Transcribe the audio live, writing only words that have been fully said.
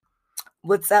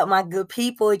What's up, my good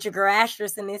people? It's your girl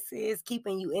Astress, and this is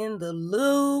Keeping You in the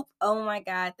Loop. Oh my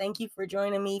God. Thank you for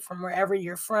joining me from wherever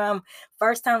you're from.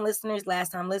 First time listeners,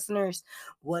 last time listeners,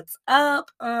 what's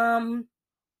up? Guys,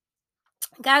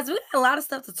 we got a lot of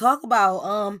stuff to talk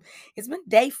about. It's been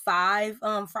day 5.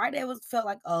 Friday felt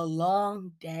like a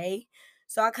long day.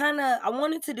 So I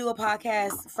wanted to do a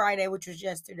podcast Friday, which was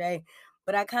yesterday,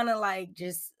 but I kind of like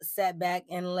just sat back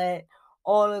and let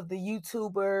all of the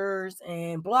YouTubers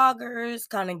and bloggers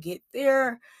kind of get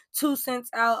their 2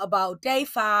 cents out about day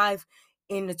 5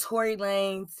 in the Tory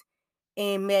Lanez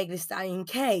and Meg Thee Stallion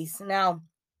case. Now,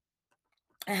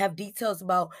 I have details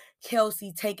about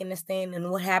Kelsey taking the stand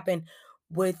and what happened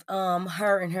with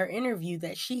her and her interview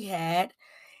that she had.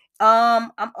 I'm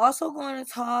also going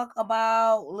to talk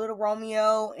about Little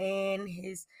Romeo and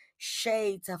his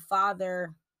shade to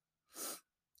father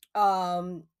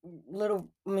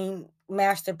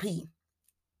Master P.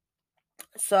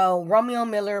 So Romeo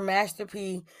Miller, Master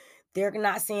P, they're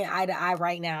not seeing eye to eye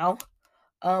right now.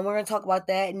 We're gonna talk about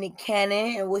that. Nick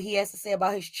Cannon and what he has to say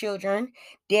about his children.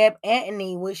 Deb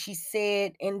Antony, what she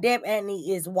said, and Deb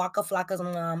Antony is Waka Flocka's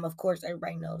mom. Of course,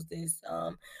 everybody knows this.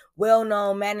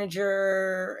 Well-known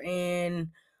manager and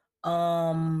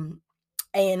A&R.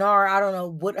 I don't know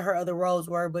what her other roles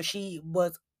were, but she's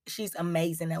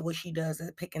amazing at what she does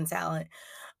at picking talent,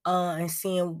 and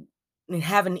seeing and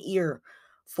having an ear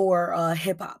for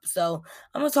hip hop. So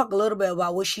I'm gonna talk a little bit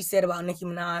about what she said about Nicki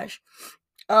Minaj.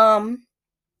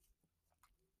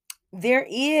 There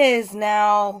is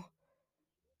now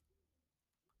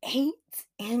 8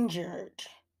 injured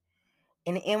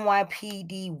in the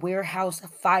NYPD warehouse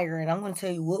fire, and I'm going to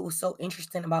tell you what was so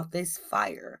interesting about this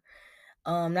fire.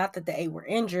 Not that the 8 were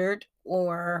injured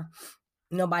or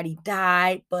nobody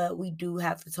died, but we do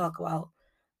have to talk about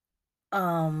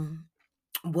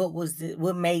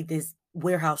what made this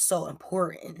warehouse so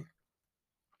important.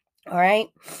 All right,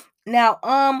 now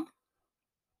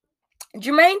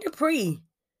Jermaine Dupri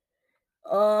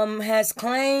has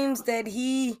claims that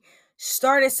he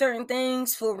started certain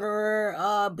things for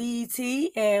BET,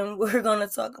 and we're gonna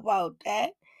talk about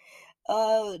that.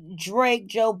 Drake,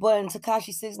 Joe Budden,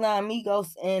 Tekashi 69,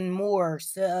 Migos, and more.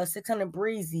 600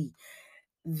 Breezy,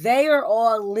 they are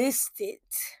all listed,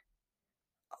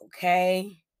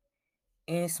 okay,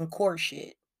 in some court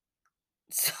shit.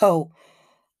 So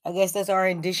I guess that's our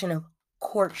edition of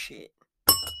court shit.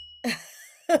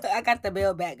 I got the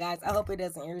bell back, guys. I hope it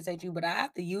doesn't irritate you, but I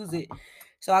have to use it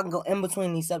so I can go in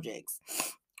between these subjects.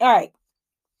 All right.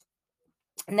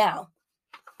 Now,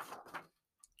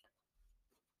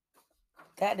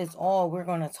 that is all we're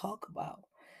going to talk about.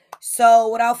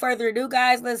 So, without further ado,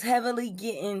 guys, let's heavily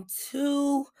get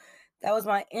into. That was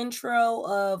my intro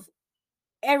of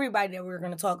everybody that we're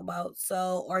going to talk about.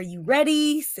 So, are you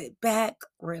ready? Sit back,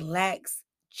 relax,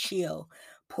 chill.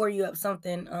 Pour you up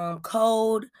something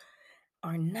cold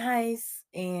or nice.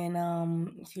 And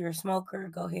if you're a smoker,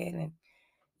 go ahead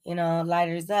and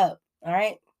lighters up. All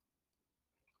right.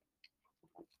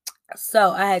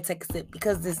 So I had to take a sip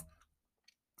because this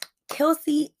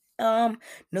Kelsey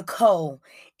Nicole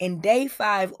in day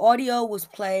 5 audio was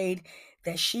played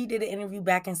that she did an interview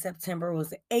back in September. It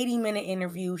was an 80-minute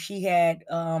interview she had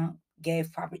gave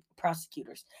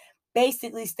prosecutors,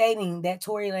 basically stating that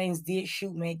Tory Lanez did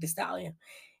shoot Meg Thee Stallion.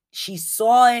 She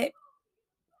saw it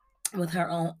with her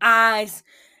own eyes.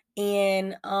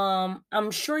 And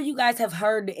I'm sure you guys have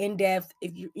heard the in-depth,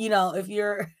 if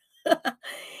you're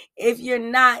if you're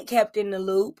not kept in the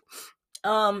loop.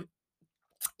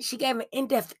 She gave an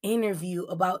in-depth interview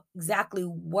about exactly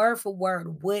word for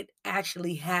word what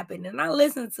actually happened. And I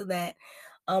listened to that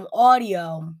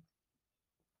audio,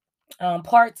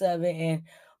 parts of it and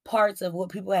parts of what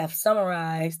people have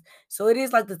summarized. So it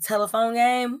is like the telephone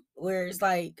game where it's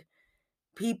like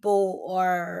people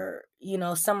are,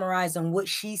 summarizing what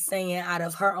she's saying out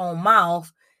of her own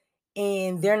mouth,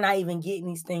 and they're not even getting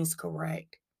these things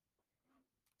correct.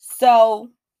 So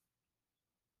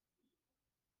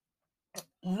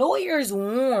lawyers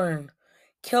warn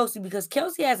Kelsey because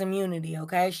Kelsey has immunity,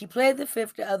 okay? She pled the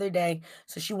 5th the other day,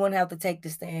 so she wouldn't have to take the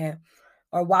stand,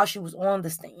 or while she was on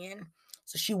the stand,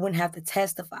 so she wouldn't have to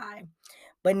testify.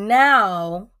 But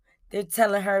now they're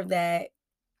telling her that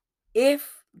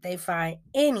if they find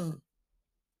any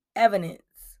evidence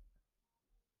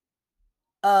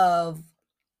of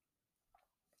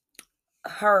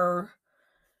her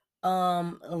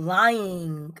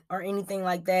lying or anything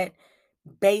like that,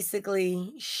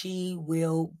 basically she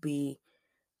will be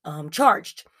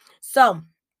charged. So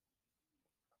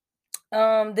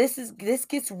this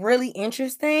gets really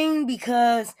interesting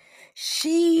because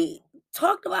she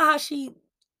talked about how she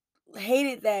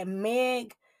hated that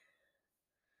Meg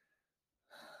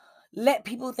let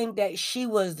people think that she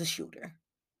was the shooter.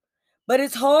 But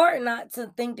it's hard not to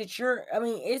think that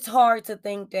it's hard to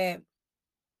think that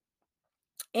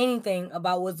anything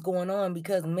about what's going on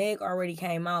because Meg already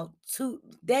came out 2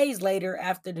 days later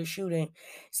after the shooting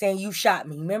saying you shot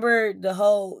me. Remember the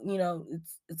whole,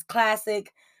 it's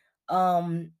classic.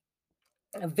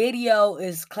 A video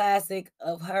is classic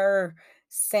of her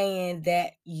saying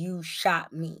that you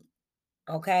shot me.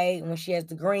 Okay. When she has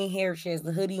the green hair, she has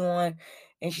the hoodie on,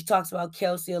 and she talks about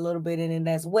Kelsey a little bit in it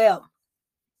as well.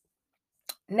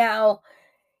 Now,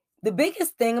 the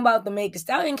biggest thing about the Meg Thee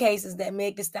Stallion case is that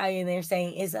Meg Thee Stallion, they're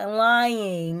saying, is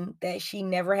lying that she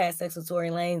never had sex with Tory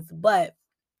Lanez, but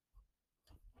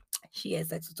she had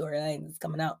sex with Tory Lanez. It's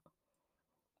coming out.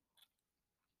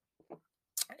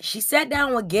 She sat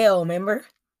down with Gayle, remember?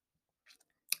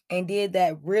 And did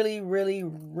that really, really,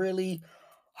 really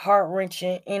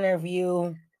heart-wrenching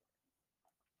interview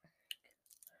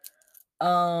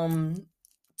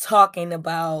talking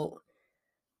about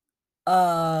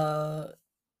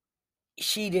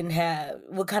she didn't have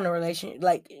what kind of relationship,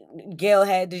 like Gayle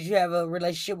had. Did you have a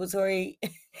relationship with Tory?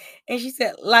 And she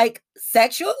said, like,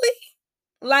 sexually?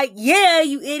 Like, yeah,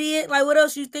 you idiot. Like, what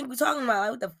else you think we talking about?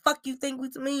 Like, what the fuck you think we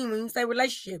mean when you say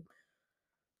relationship?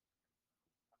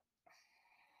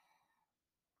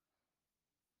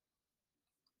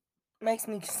 Makes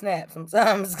me snap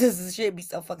sometimes because the shit be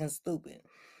so fucking stupid.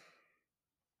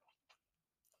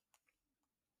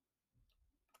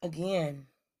 Again,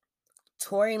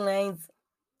 Tory Lane's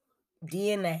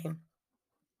DNA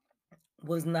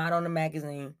was not on the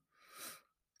magazine,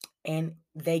 and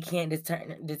they can't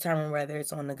determine whether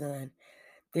it's on the gun.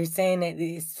 They're saying that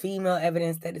it's female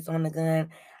evidence that it's on the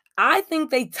gun. I think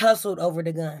they tussled over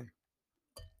the gun.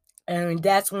 And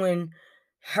that's when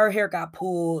her hair got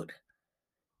pulled.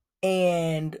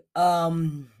 And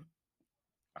when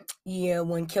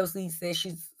Kelsey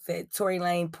said Tory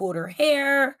Lane pulled her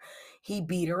hair, he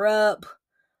beat her up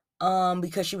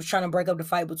because she was trying to break up the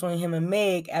fight between him and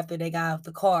Meg after they got out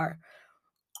the car.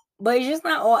 But it's just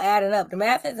not all adding up. The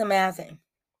math isn't mathing.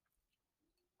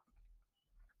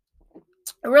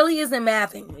 It really isn't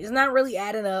mathing. It's not really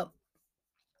adding up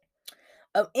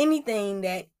of anything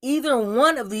that either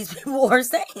one of these people are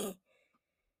saying.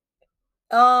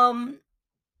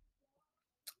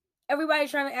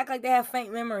 Everybody's trying to act like they have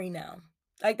faint memory now.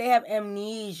 Like they have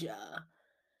amnesia.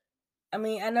 I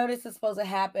mean, I know this is supposed to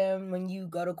happen when you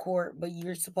go to court, but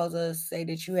you're supposed to say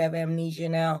that you have amnesia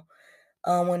now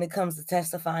when it comes to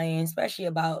testifying, especially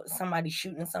about somebody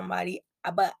shooting somebody.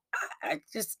 But I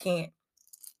just can't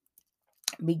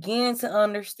begin to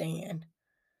understand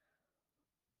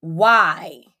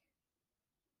why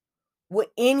would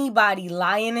anybody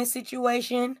lie in this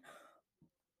situation.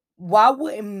 Why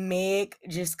wouldn't Meg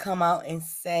just come out and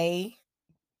say,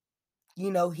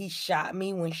 he shot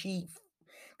me when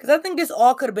because I think this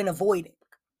all could have been avoided.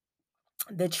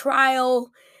 The trial,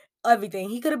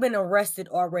 everything. He could have been arrested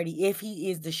already if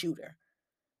he is the shooter.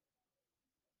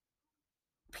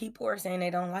 People are saying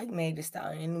they don't like Meg Thee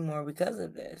Stallion anymore because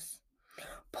of this.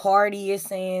 Party is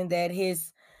saying that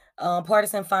his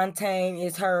Partisan Fontaine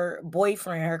is her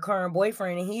boyfriend, her current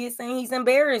boyfriend, and he is saying he's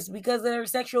embarrassed because their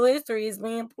sexual history is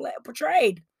being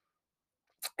portrayed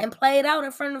and played out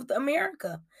in front of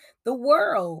America, the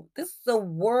world. This is a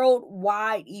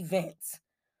worldwide event,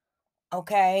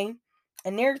 okay?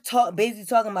 And they're basically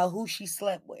talking about who she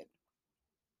slept with.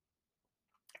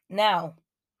 Now,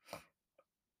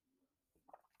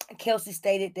 Kelsey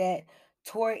stated that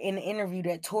in the interview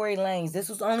that Tory Lanez, this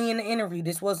was only in the interview,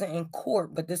 this wasn't in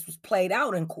court, but this was played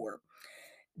out in court,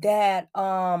 that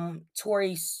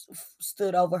Tory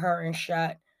stood over her and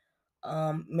shot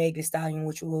Meg Thee Stallion,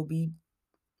 which will be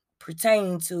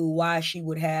pertaining to why she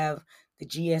would have the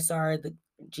GSR, the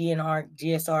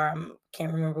GSR, I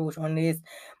can't remember which one it is,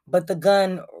 but the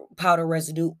gun powder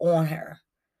residue on her.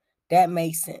 That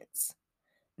makes sense.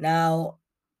 Now,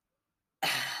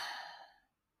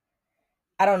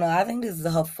 I don't know. I think this is a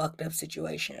whole fucked up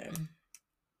situation.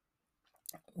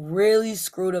 Really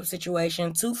screwed up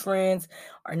situation. Two friends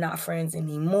are not friends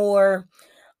anymore.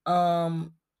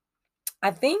 I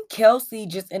think Kelsey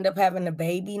just ended up having a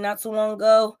baby not too long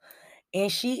ago.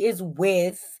 And she is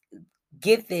with,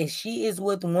 get this, she is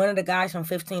with one of the guys from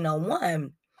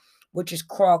 1501, which is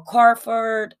Carl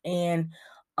Crawford and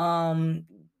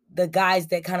the guys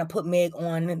that kind of put Meg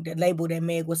on the label that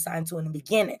Meg was signed to in the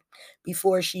beginning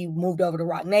before she moved over to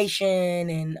Roc Nation.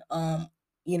 And I'm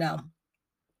not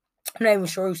even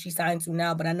sure who she signed to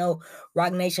now, but I know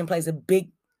Roc Nation plays a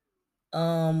big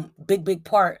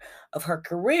part of her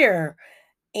career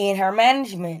and her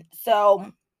management. So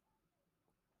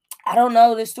I don't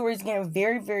know. This story is getting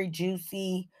very, very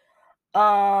juicy. Like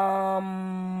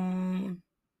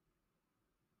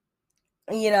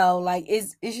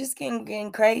it's just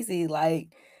getting crazy. Like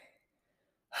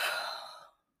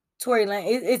Tory Lane,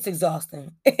 it's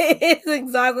exhausting. It's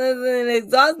exhausting. It's an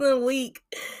exhausting week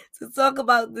to talk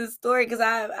about this story because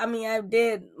I mean I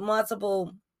did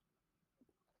multiple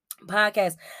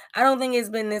podcasts. I don't think it's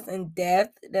been this in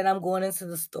depth that I'm going into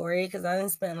the story because I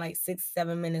didn't spend like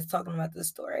 6-7 minutes talking about the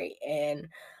story, and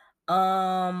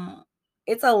um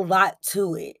it's a lot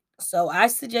to it. So I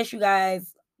suggest you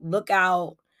guys look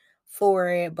out for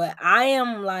it. But I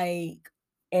am like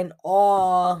in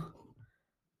awe,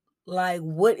 like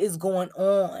what is going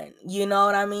on? You know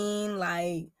what I mean?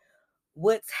 Like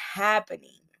what's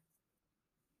happening?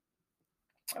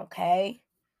 Okay.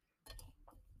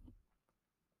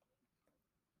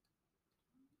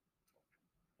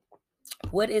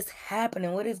 What is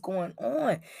happening? What is going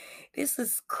on? This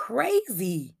is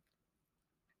crazy.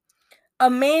 A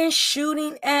man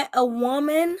shooting at a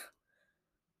woman,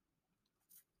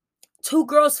 two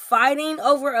girls fighting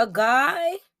over a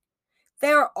guy.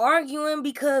 They're arguing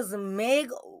because Meg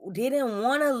didn't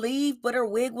want to leave, but her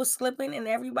wig was slipping and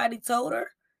everybody told her.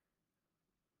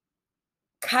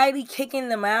 Kylie kicking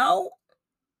them out.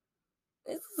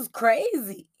 This is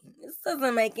crazy. This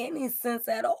doesn't make any sense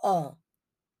at all.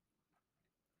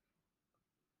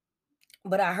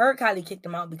 But I heard Kylie kicked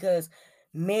them out because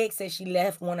Meg said she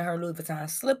left one of her Louis Vuitton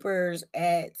slippers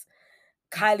at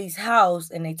Kylie's house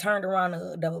and they turned around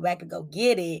to double back to go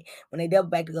get it. When they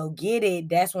doubled back to go get it,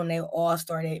 that's when they all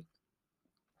started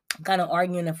kind of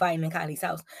arguing and fighting in Kylie's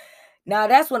house. Now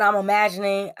that's what I'm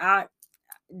imagining.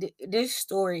 This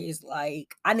story is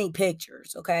like, I need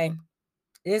pictures, okay?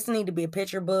 This need to be a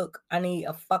picture book. I need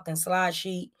a fucking slide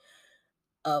sheet,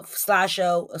 a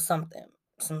slideshow or something.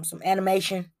 Some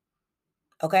animation,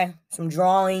 okay? Some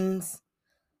drawings.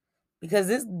 Because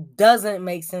this doesn't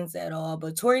make sense at all.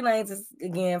 But Tory Lanez is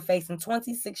again facing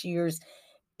 26 years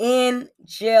in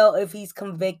jail if he's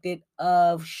convicted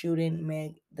of shooting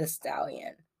Meg the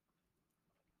Stallion.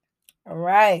 All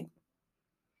right.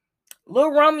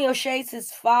 Lil Romeo shades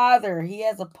his father. He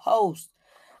has a post.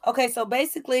 Okay, so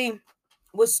basically,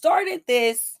 what started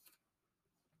this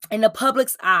in the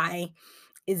public's eye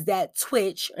is that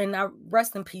Twitch, and I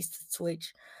rest in peace to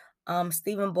Twitch,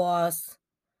 Stephen Boss,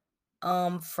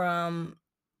 from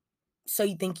So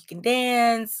You Think You Can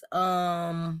Dance,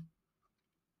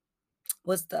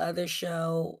 what's the other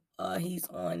show? He's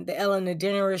on the Ellen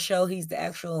DeGeneres show. He's the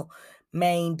actual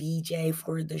main DJ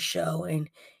for the show, and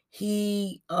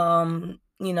he,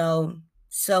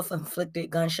 self-inflicted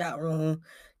gunshot wound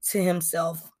to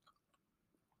himself.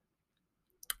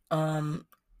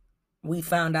 We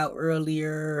found out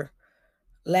earlier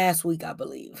last week, I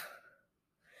believe.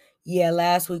 Yeah,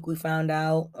 last week we found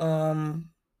out.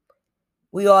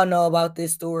 We all know about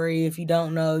this story. If you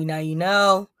don't know, now you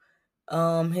know.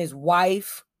 His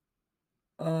wife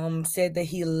said that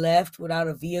he left without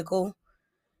a vehicle.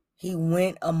 He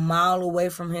went a mile away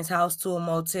from his house to a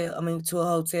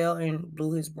hotel and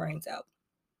blew his brains out.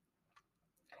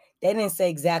 They didn't say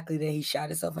exactly that he shot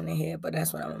himself in the head, but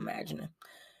that's what I'm imagining.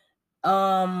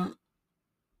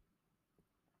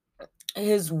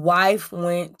 His wife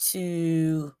went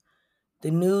to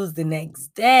the news the next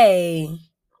day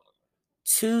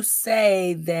to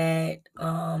say that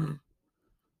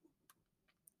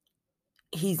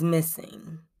he's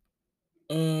missing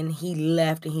and he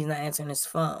left and he's not answering his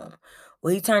phone.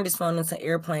 Well, he turned his phone into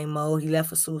airplane mode. He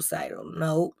left a suicidal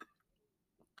note.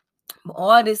 But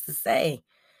all this to say,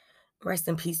 rest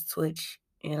in peace, Twitch.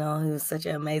 You know, he was such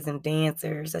an amazing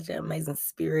dancer, such an amazing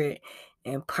spirit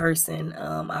and person,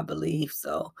 I believe.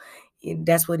 So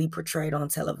that's what he portrayed on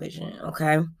television,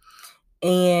 okay?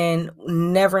 And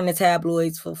never in the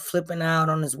tabloids for flipping out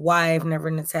on his wife, never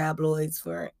in the tabloids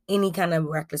for any kind of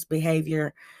reckless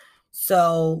behavior.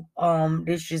 So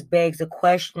this just begs the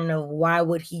question of why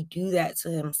would he do that to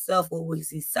himself? What was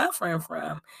he suffering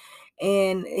from?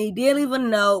 And he did leave a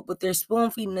note, but they're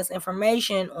spoon feeding us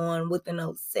information on what the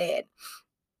note said.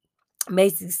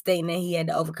 Basically stating that he had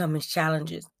to overcome his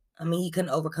challenges. I mean, he couldn't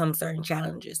overcome certain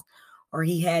challenges, or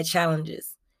he had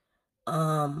challenges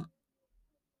that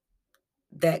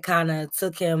kind of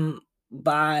took him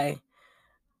by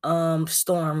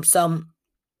storm. So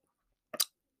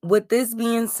with this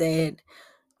being said,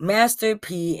 Master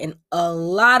P and a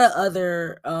lot of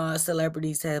other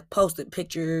celebrities have posted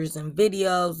pictures and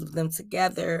videos of them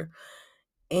together.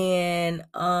 And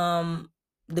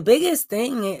the biggest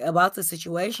thing about the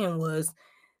situation was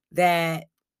that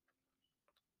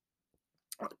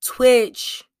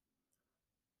Twitch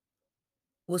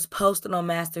was posted on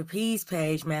Master P's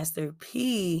page. Master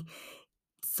P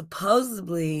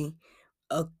supposedly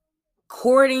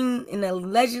courting and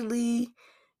allegedly,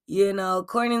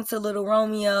 according to Little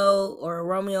Romeo or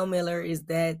Romeo Miller, is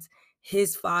that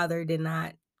his father did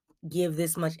not give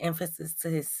this much emphasis to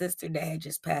his sister that had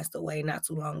just passed away not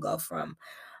too long ago from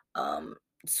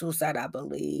suicide, I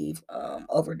believe,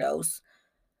 overdose.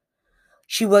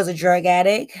 She was a drug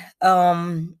addict.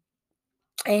 And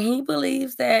he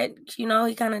believes that, he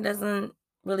kind of doesn't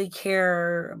really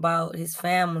care about his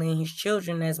family and his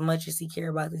children as much as he care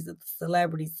about these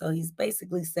celebrities. So he's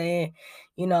basically saying,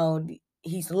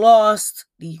 he's lost.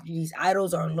 These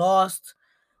idols are lost.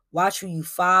 Watch who you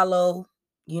follow,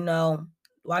 you know,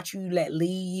 watch who you let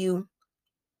lead you.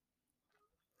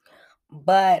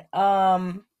 But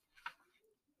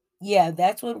yeah,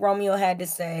 that's what Romeo had to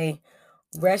say.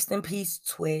 Rest in peace,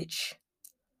 Twitch.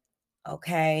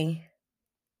 Okay.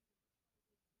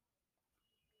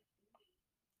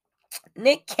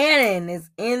 Nick Cannon is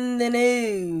in the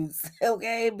news,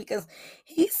 okay? Because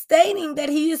he's stating that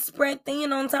he is spread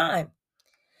thin on time.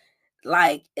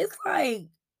 Like, it's like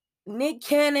Nick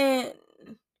Cannon,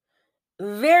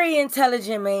 very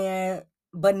intelligent man,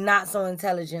 but not so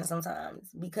intelligent sometimes.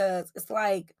 Because it's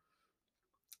like,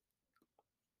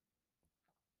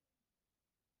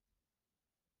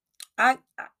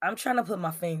 I'm trying to put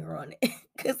my finger on it.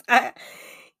 Because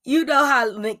you know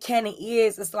how Nick Cannon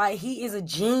is. It's like he is a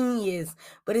genius,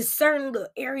 but it's certain little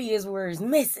areas where it's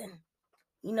missing.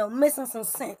 Missing some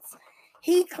sense.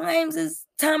 He claims his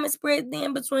time is spread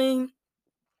thin between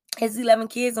his 11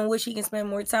 kids and wish he can spend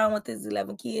more time with his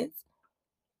 11 kids.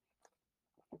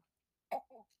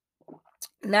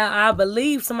 Now, I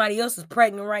believe somebody else is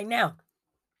pregnant right now.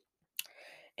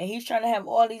 And he's trying to have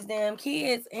all these damn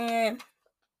kids. And,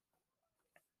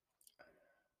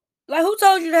 like, who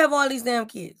told you to have all these damn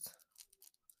kids?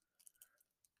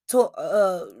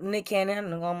 Nick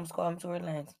Cannon. I'm almost call him Tory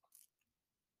Lanez.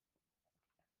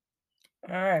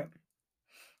 All right.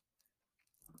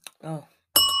 Oh,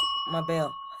 my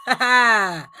bell.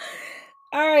 All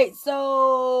right,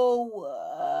 so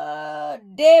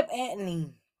Deb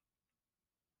Antony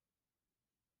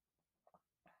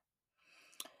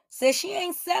says she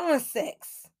ain't selling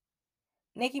sex.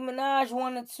 Nicki Minaj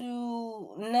wanted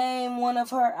to name one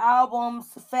of her albums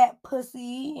Fat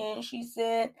Pussy, and she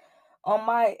said, on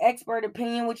My Expert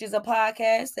Opinion, which is a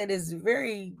podcast that is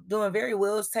doing very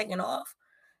well, it's taking off.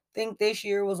 I think this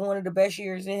year was one of the best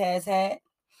years it has had.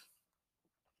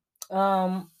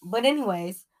 But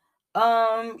anyways,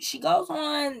 she goes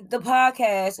on the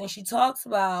podcast and she talks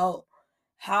about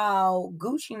how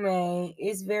Gucci Mane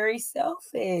is very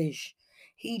selfish.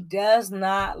 He does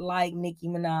not like Nicki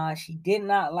Minaj. He did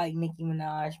not like Nicki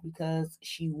Minaj because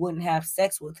she wouldn't have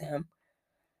sex with him.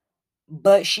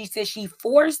 But she said she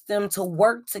forced them to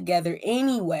work together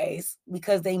anyways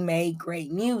because they made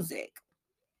great music.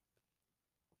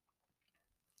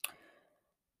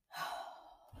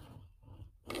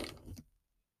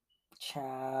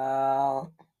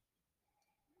 Child.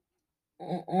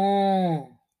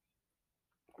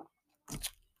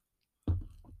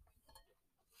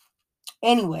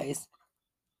 Anyways,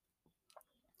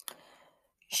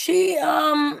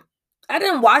 I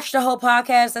didn't watch the whole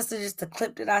podcast. That's just the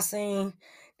clip that I seen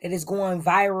that is going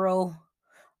viral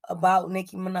about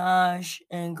Nicki Minaj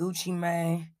and Gucci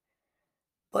Mane.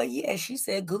 But yeah, she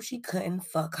said Gucci couldn't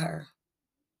fuck her.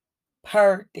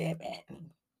 Per Deb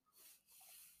Antony.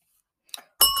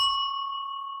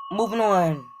 Moving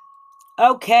on.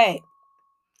 Okay.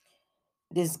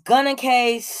 This Gunna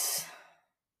case.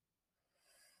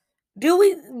 Do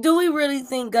we really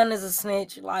think Gunna's a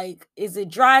snitch? Like, is it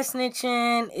dry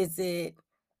snitching? Is it,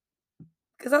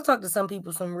 because I talked to some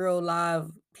people, some real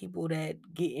live people that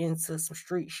get into some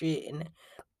street shit, and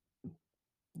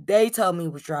they told me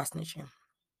it was dry snitching.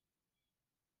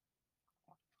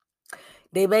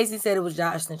 They basically said it was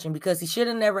dry snitching because he should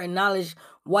have never acknowledged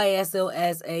YSL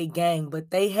as a gang,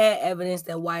 but they had evidence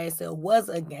that YSL was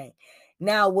a gang.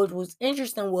 Now, what was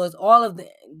interesting was all of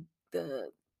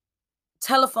the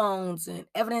telephones and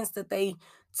evidence that they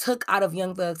took out of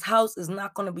Young Thug's house is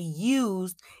not going to be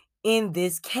used in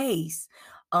this case.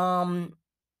 The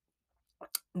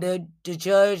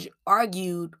judge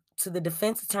argued to the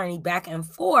defense attorney back and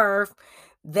forth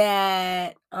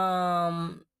that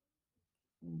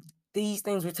these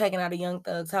things were taken out of Young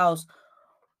Thug's house,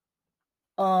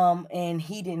 and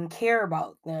he didn't care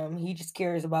about them. He just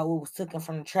cares about what was taken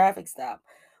from the traffic stop.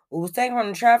 What was taken from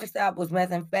the traffic stop was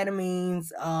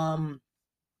methamphetamines.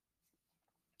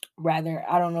 Rather,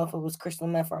 I don't know if it was crystal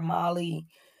meth or Molly.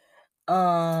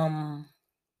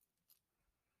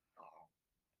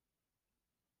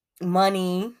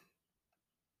 Money,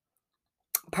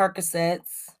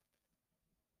 Percocets,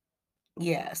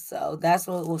 Yeah, so that's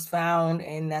what was found,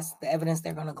 and that's the evidence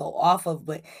they're gonna go off of.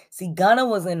 But see, Gunna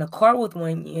was in the car with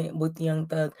with Young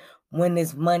Thug when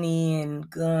this money and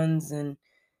guns and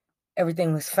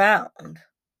everything was found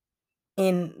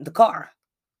in the car.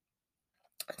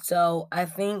 So I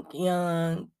think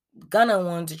Young Gunna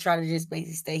wanted to try to just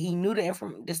basically say he knew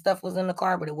the stuff was in the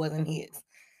car, but it wasn't his.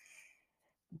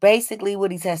 Basically,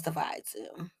 what he testified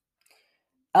to.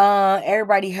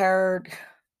 Everybody heard.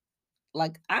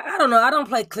 Like I don't know. I don't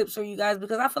play clips for you guys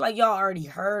because I feel like y'all already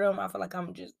heard them. I feel like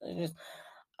I'm just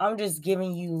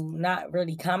giving you not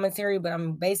really commentary, but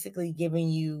I'm basically giving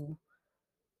you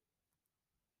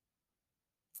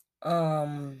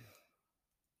um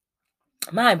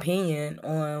my opinion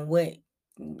on what's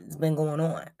been going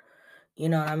on. You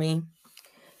know what I mean?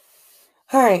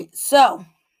 All right, so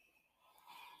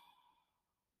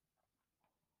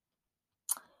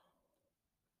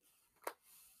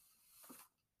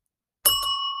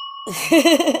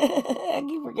I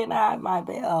keep forgetting to hide my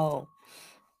bell.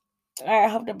 All right, I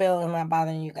hope the bell is not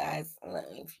bothering you guys.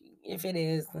 If it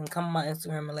is, then come on my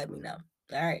Instagram and let me know.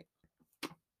 All right.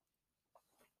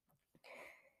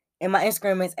 And my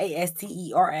Instagram is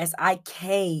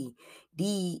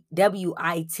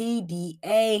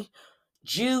ASTERSIKDWITDA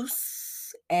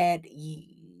Juice at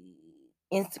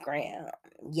Instagram.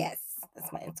 Yes,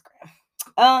 that's my Instagram.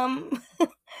 Um,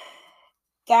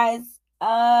 guys,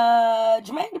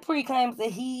 Jermaine Dupri claims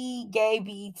that he gave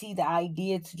BET the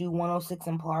idea to do 106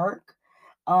 in Park,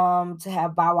 to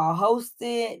have Bow Wow host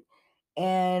it.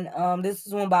 And this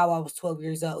is when Bow Wow was 12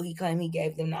 years old. He claimed he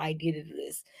gave them the idea to do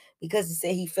this because he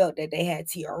said he felt that they had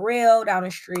TRL down the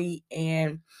street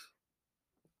and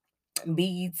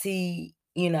BET,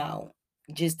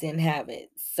 just didn't have it.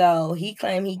 So he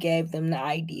claimed he gave them the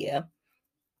idea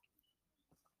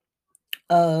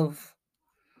of,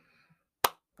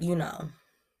 you know,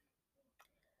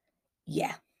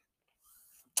 yeah,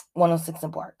 106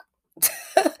 in Park.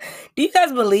 Do you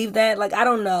guys believe that? Like, I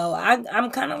don't know.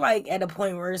 I'm kind of like at a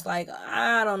point where it's like,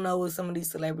 I don't know what some of these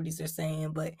celebrities are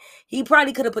saying, but he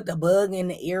probably could have put the bug in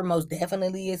the ear most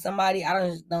definitely as somebody.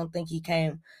 I don't think he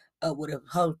came up with a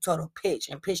whole total pitch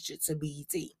and pitched it to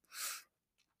BET.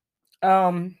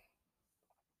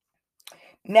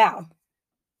 Now,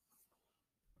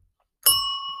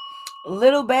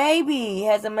 Little Baby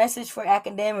has a message for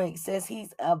academics. Says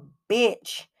he's a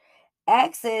bitch.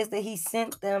 Ack says that he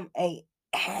sent them a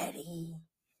Addy.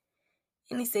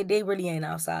 And he said they really ain't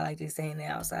outside like they saying they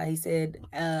outside. He said,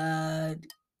 I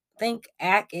think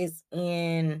Ack is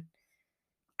in,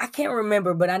 I can't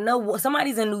remember, but I know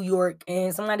somebody's in New York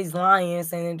and somebody's lying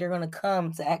saying that they're gonna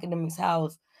come to Academic's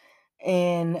house.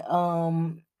 And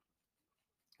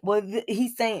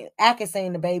he's saying Ack is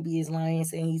saying the baby is lying,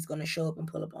 saying he's gonna show up and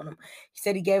pull up on him. He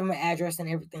said he gave him an address and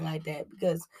everything like that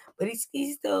but he's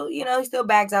still, he still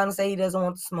backs out and say he doesn't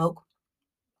want to smoke.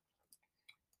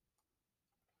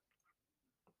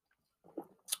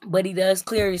 But he does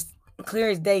clear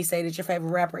as day say that your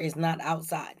favorite rapper is not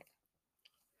outside.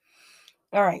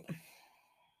 All right.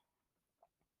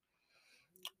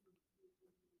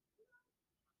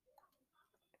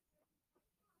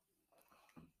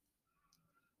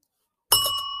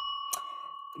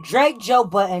 Drake, Joe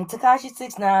Budden, Tekashi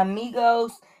 69,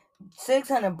 Migos,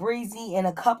 600 Breezy, and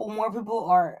a couple more people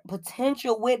are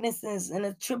potential witnesses in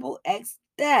a Triple X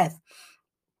death.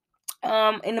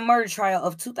 In the murder trial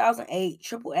of 2008,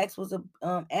 Triple X was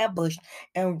ambushed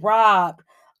and robbed.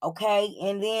 Okay,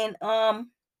 and then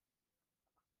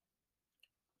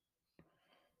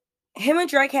him and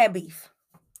Drake had beef.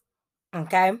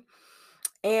 Okay,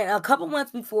 and a couple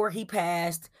months before he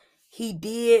passed, he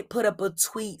did put up a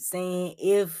tweet saying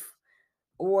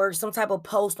or some type of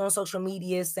post on social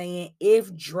media saying if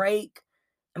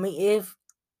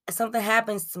something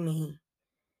happens to me,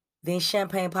 then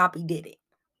Champagne Poppy did it.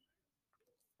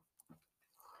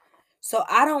 So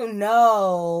I don't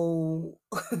know.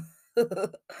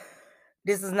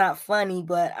 This is not funny,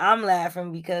 but I'm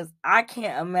laughing because I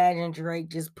can't imagine Drake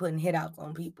just putting hit outs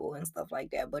on people and stuff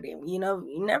like that. But you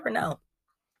never know.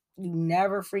 You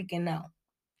never freaking know.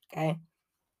 Okay.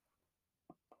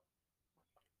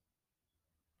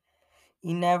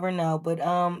 You never know. But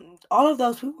all of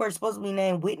those people are supposed to be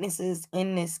named witnesses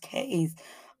in this case.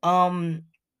 Um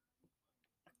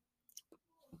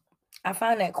I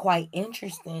find that quite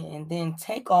interesting. And then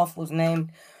Takeoff was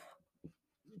named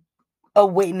a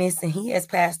witness and he has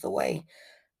passed away.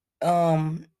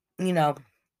 Um, you know,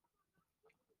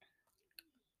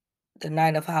 the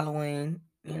night of Halloween,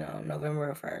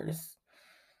 November 1st.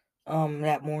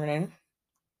 That morning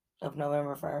of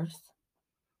November 1st.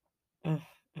 Mm,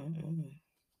 mm, mm.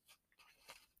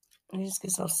 It just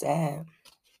gets so sad.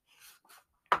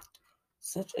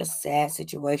 such a sad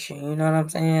situation. You know what I'm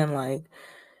saying? Like,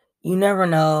 you never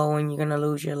know when you're gonna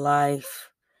lose your life.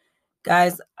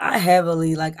 Guys, I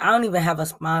don't even have a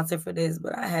sponsor for this,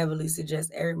 but I heavily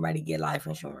suggest everybody get life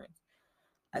insurance.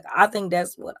 Like, I think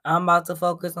that's what I'm about to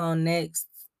focus on next.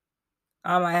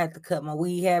 I might have to cut my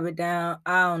weed habit down.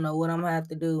 I don't know what I'm gonna have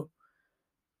to do.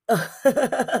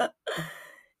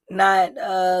 Not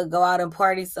go out and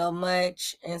party so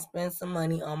much and spend some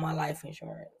money on my life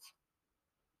insurance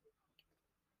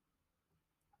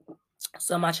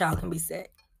so my child can be set.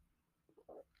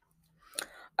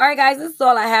 All right, guys, this is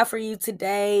all I have for you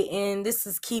today, and this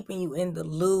is keeping you in the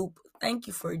loop. Thank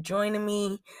you for joining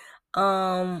me.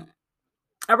 I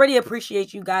really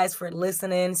appreciate you guys for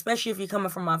listening, especially if you're coming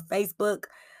from my Facebook,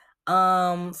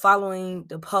 following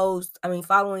the post. I mean,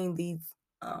 following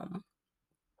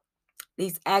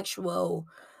these actual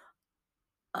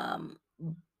um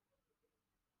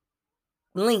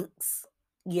links.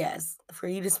 Yes, for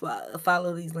you to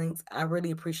follow these links. I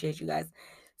really appreciate you guys.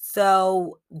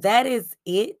 So that is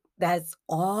it. That's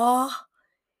all.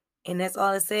 And that's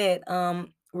all I said.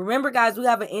 Remember, guys, we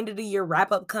have an end of the year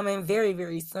wrap up coming very,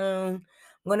 very soon.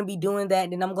 I'm going to be doing that.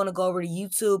 And then I'm going to go over to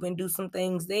YouTube and do some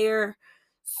things there.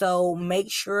 So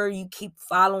make sure you keep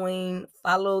following,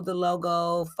 follow the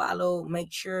logo,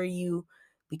 make sure you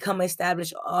become an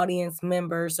established audience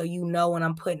member so you know when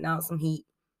I'm putting out some heat.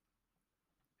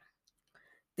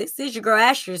 This is your girl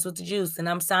Ashes with the juice, and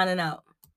I'm signing out.